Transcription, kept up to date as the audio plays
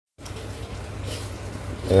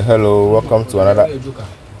Hello and welcome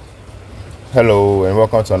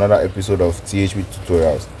to another episode of THP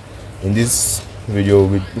tutorials. In this video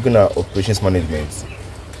we're looking at operations management,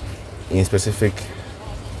 in specific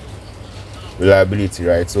reliability,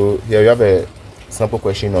 right? So here we have a sample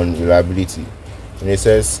question on reliability, and it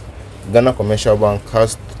says Ghana Commercial Bank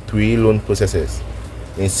has 3 loan processes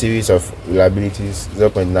in series of reliabilities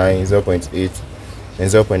 0.9, 0.8 and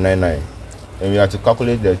 0.99, and we have to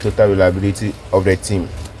calculate the total reliability of the team.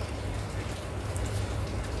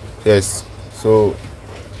 Yes, so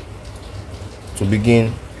to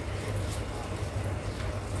begin,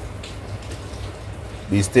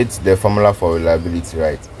 we state the formula for reliability,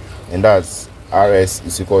 right? And that's RS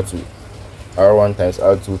is equal to R1 times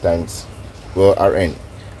R2 times Rn,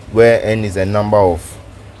 where N is the number of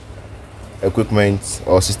equipment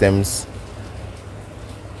or systems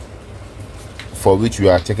for which we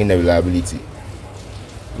are checking the reliability.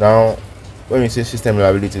 Now, when we say system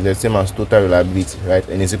reliability, it's the same as total reliability, right?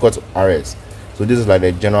 And it's equal to RS. So this is like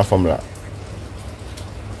the general formula.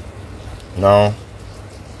 Now,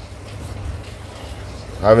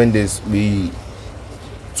 having this, to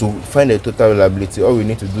find the total reliability, all we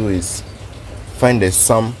need to do is find the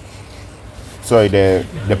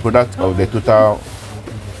product of the total,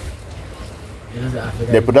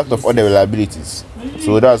 the product of all the reliabilities.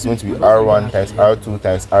 So that's going to be R1 times R2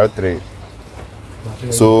 times R3.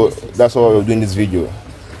 So that's what we're doing in this video.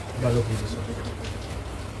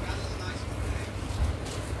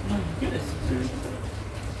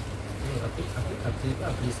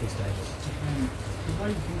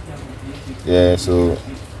 Yeah, so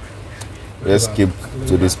let's skip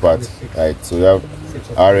to this part, right? So we have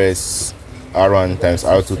RS R1 times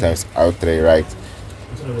R2 times R3, right?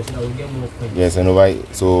 Yes, and over,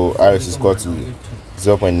 so RS is equal to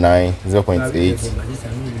 0.9,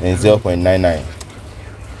 0.8 and 0.99.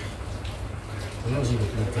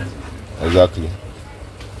 Exactly.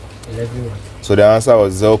 So the answer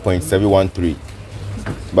was 0.713,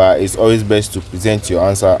 but it's always best to present your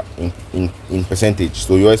answer in percentage,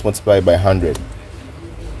 so you always multiply by 100,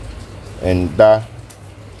 and that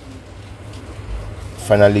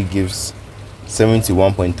finally gives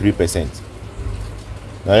 71.3%.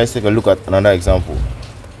 Now let's take a look at another example.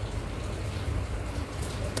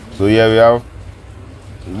 So here we have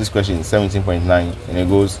this question, 17.9, and it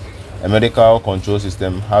goes: a medical control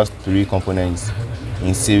system has 3 components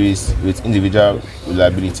in series with individual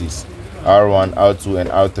reliabilities R1, R2 and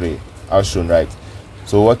R3 as shown, right?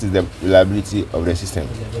 So what is the reliability of the system?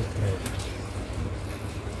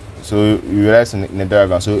 So you realize in the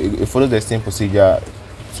diagram, so it follows the same procedure.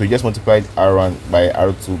 So you just multiply R1 by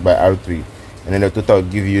R2 by R3, and then the total will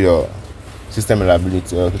give you your system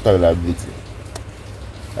reliability or total reliability.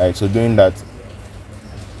 Right, so doing that,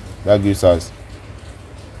 that gives us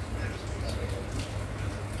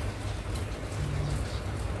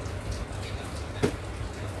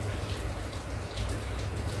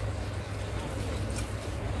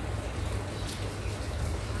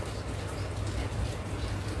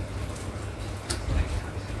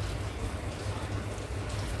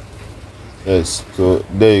yes, so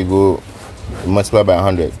there you go, multiply by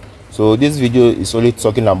 100. So this video is only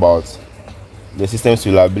talking about the system's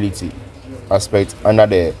reliability aspect under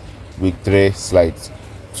the week 3 slides.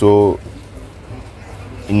 So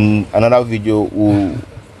in another video we'll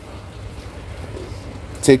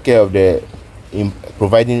take care of the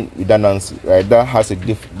providing redundancy, right? That has a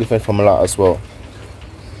different formula as well.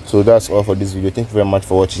 So that's all for this video. Thank you very much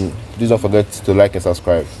for watching. Please don't forget to like and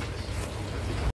subscribe.